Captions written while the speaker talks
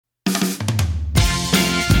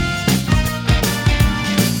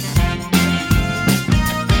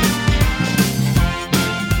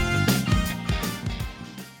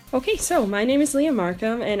Okay, so my name is Leah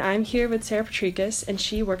Markham, and I'm here with Sarah Patrikas, and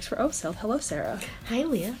she works for OSILD. Hello, Sarah. Hi,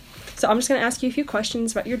 Leah. So I'm just going to ask you a few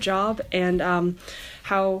questions about your job and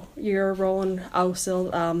how your role in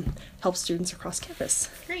OSILD helps students across campus.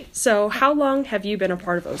 Great. So how long have you been a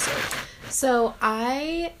part of OSILD? So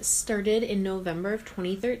I started in November of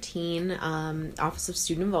 2013, Office of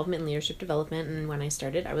Student Involvement and Leadership Development, and when I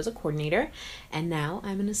started, I was a coordinator, and now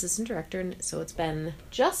I'm an assistant director, and so it's been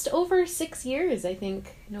just over 6 years. I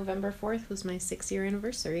think November 4th was my 6-year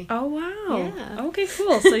anniversary. Oh, wow. Yeah. Okay,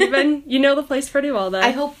 cool. So you know the place pretty well then.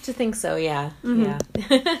 I hope to think so, yeah.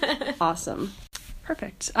 Mm-hmm. Yeah. Awesome.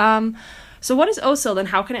 Perfect. So what is OSILD, and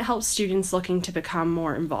how can it help students looking to become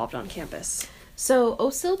more involved on campus? So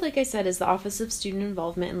OSILD, like I said, is the Office of Student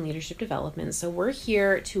Involvement and Leadership Development. So we're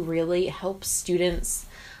here to really help students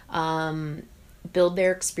build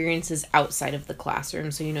their experiences outside of the classroom.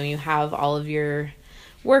 So, you have all of your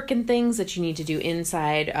work and things that you need to do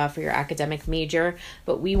inside for your academic major,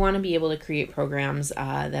 but we want to be able to create programs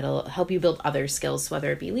that'll help you build other skills,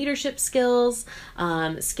 whether it be leadership skills,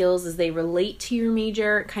 skills as they relate to your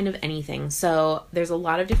major, kind of anything. So there's a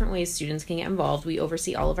lot of different ways students can get involved. We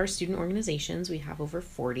oversee all of our student organizations. We have over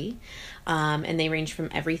 40, and they range from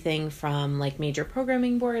everything from like major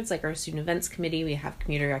programming boards, like our student events committee. We have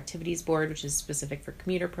commuter activities board, which is specific for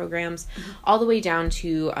commuter programs, all the way down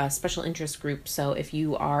to special interest groups. So if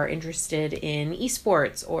you are interested in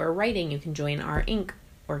esports or writing, you can join our Inc.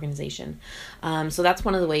 organization. So that's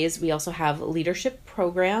one of the ways. We also have leadership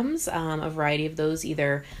programs, a variety of those,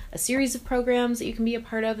 either a series of programs that you can be a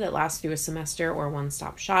part of that last through a semester or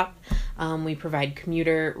one-stop shop. We provide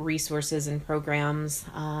commuter resources and programs,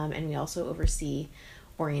 and we also oversee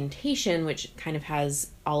orientation, which kind of has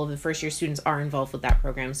all of the first year students are involved with that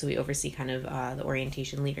program. So we oversee kind of the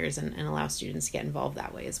orientation leaders and allow students to get involved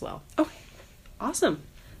that way as well. Okay. Awesome.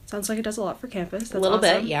 Sounds like it does a lot for campus. That's a little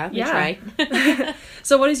awesome. bit, yeah. We try.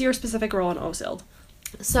 So what is your specific role in OSILD?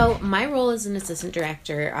 So my role as an assistant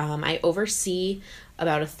director, I oversee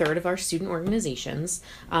about a third of our student organizations.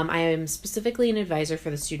 I am specifically an advisor for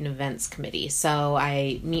the student events committee. So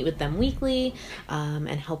I meet with them weekly and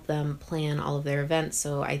help them plan all of their events.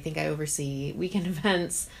 So I think I oversee weekend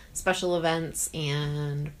events, special events,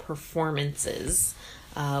 and performances,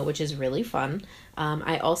 which is really fun.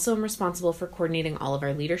 I also am responsible for coordinating all of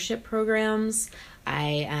our leadership programs.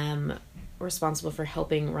 I am responsible for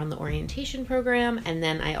helping run the orientation program, and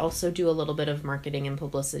then I also do a little bit of marketing and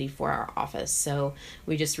publicity for our office. So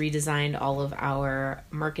we just redesigned all of our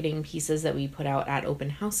marketing pieces that we put out at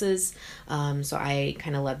open houses. So I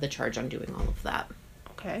kind of led the charge on doing all of that.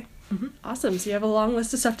 Okay. Mm-hmm. Awesome. So you have a long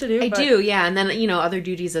list of stuff to do. I do, yeah. And then, other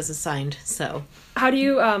duties as assigned. So how do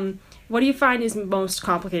you, what do you find is most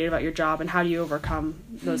complicated about your job, and how do you overcome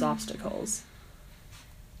those obstacles?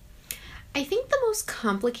 I think the most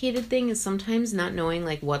complicated thing is sometimes not knowing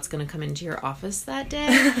what's going to come into your office that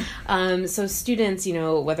day. So students,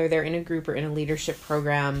 whether they're in a group or in a leadership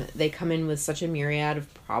program, they come in with such a myriad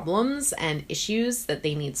of problems and issues that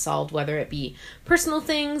they need solved, whether it be personal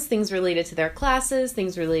things related to their classes,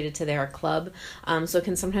 things related to their club. So it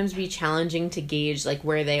can sometimes be challenging to gauge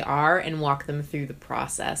where they are and walk them through the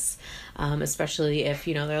process. Especially if,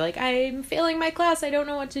 they're like, I'm failing my class, I don't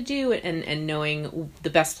know what to do, and knowing the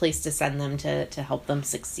best place to send them to help them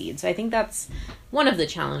succeed. So I think that's one of the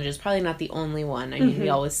challenges, probably not the only one. I mean, we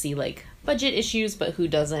always see budget issues, but who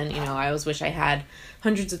doesn't? I always wish I had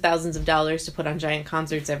hundreds of thousands of dollars to put on giant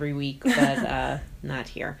concerts every week, but not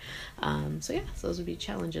here. So those would be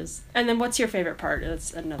challenges. And then what's your favorite part?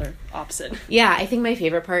 That's another opposite. Yeah, I think my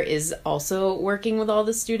favorite part is also working with all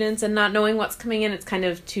the students and not knowing what's coming in. It's kind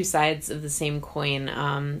of two sides of the same coin.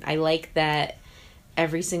 I like that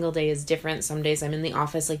every single day is different. Some days I'm in the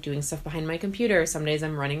office doing stuff behind my computer. Some days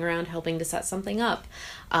I'm running around helping to set something up.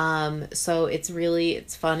 So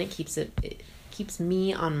it's fun. It keeps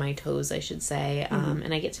me on my toes, I should say.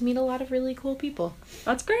 And I get to meet a lot of really cool people.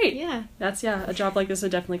 That's great. Yeah. A job like this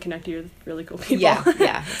would definitely connect you with really cool people. Yeah,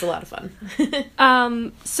 it's a lot of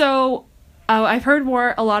fun. So I've heard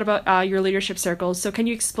a lot about your leadership circles. So can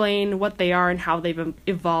you explain what they are and how they've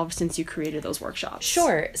evolved since you created those workshops?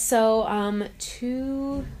 Sure. So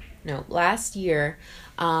last year,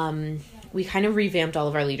 we kind of revamped all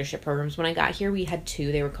of our leadership programs. When I got here, we had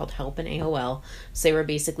 2. They were called HELP and AOL. So they were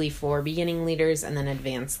basically for beginning leaders and then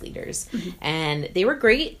advanced leaders. Mm-hmm. And they were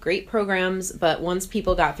great programs. But once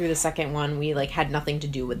people got through the second one, we had nothing to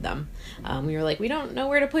do with them. We were we don't know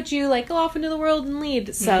where to put you. Go off into the world and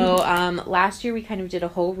lead. So last year, we kind of did a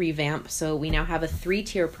whole revamp. So we now have a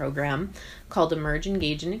 3-tier program called Emerge,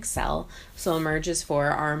 Engage, and Excel. So Emerge is for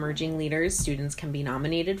our emerging leaders. Students can be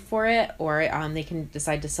nominated for it, or they can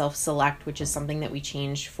decide to self-select Impact, which is something that we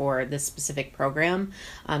changed for this specific program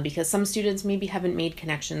because some students maybe haven't made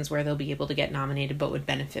connections where they'll be able to get nominated but would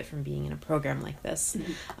benefit from being in a program like this.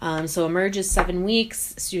 So Emerge is 7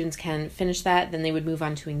 weeks. Students can finish that. Then they would move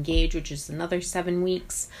on to Engage, which is another 7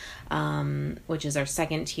 weeks, which is our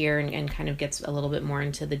second tier and kind of gets a little bit more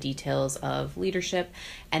into the details of leadership.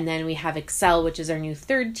 And then we have Excel, which is our new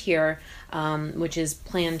third tier, which is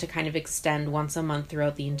planned to kind of extend once a month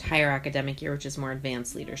throughout the entire academic year, which is more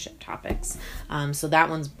advanced leadership topics. So that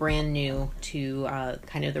one's brand new to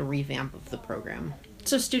kind of the revamp of the program.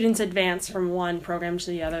 So students advance from one program to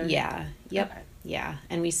the other? Yeah. Yep. Okay. Yeah.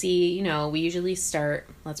 And we see, we usually start,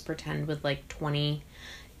 let's pretend, with like 20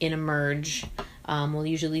 in Emerge. We'll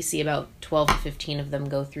usually see about 12 to 15 of them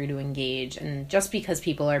go through to Engage. And just because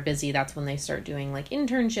people are busy, that's when they start doing like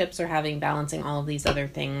internships or balancing all of these other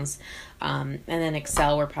things. And then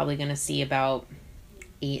Excel, we're probably going to see about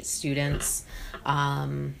 8 students.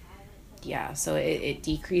 So it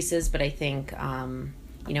decreases, but I think,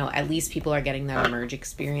 at least people are getting that Emerge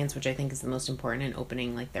experience, which I think is the most important in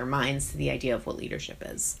opening like their minds to the idea of what leadership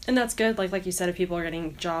is. And that's good. Like you said, if people are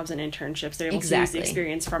getting jobs and internships, they're able to use the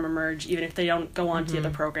experience from Emerge. Even if they don't go on to the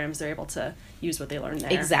other programs, they're able to use what they learned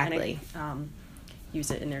there. Exactly. And,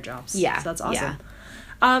 use it in their jobs. Yeah. So that's awesome.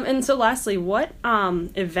 Yeah. And so lastly, what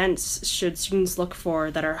events should students look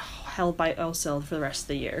for that are held by OSIL for the rest of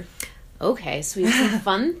the year? Okay, so we have some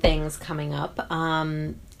fun things coming up.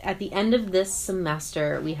 At the end of this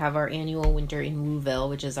semester, we have our annual Winter in Wooville,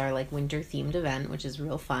 which is our like winter themed event, which is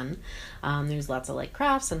real fun. There's lots of like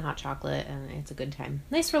crafts and hot chocolate, and it's a good time.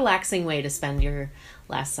 Nice relaxing way to spend your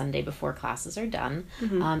last Sunday before classes are done.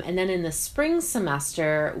 And then in the spring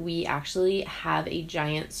semester, we actually have a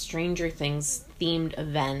giant Stranger Things themed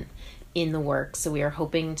event in the works. So we are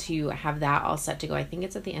hoping to have that all set to go. I think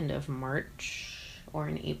it's at the end of March or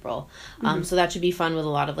in April. So that should be fun with a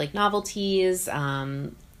lot of like novelties,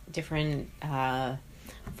 different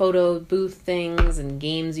photo booth things and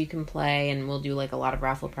games you can play, and we'll do like a lot of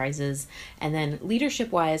raffle prizes. And then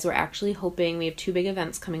leadership wise, we're actually hoping, we have 2 big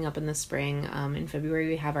events coming up in the spring. In February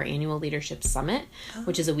we have our annual leadership summit,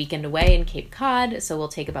 which is a weekend away in Cape Cod. So we'll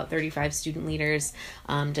take about 35 student leaders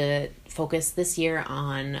to focus this year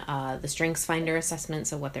on the Strengths Finder assessment,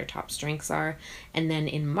 so what their top strengths are. And then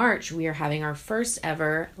in March we are having our first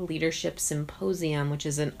ever leadership symposium, which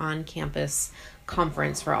is an on-campus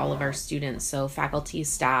conference for all of our students. So faculty,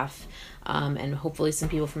 staff, and hopefully some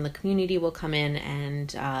people from the community will come in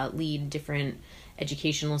and lead different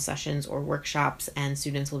educational sessions or workshops, and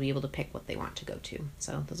students will be able to pick what they want to go to.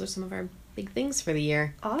 So those are some of our big things for the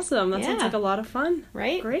year. Awesome. That sounds like a lot of fun.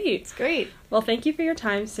 Right? Great. It's great. Well, thank you for your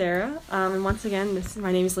time, Sarah. And once again,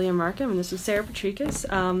 my name is Leah Markham, and this was Sarah Patrikas.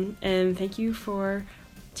 And thank you for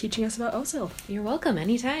teaching us about OSIL. You're welcome.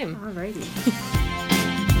 Anytime. Alrighty.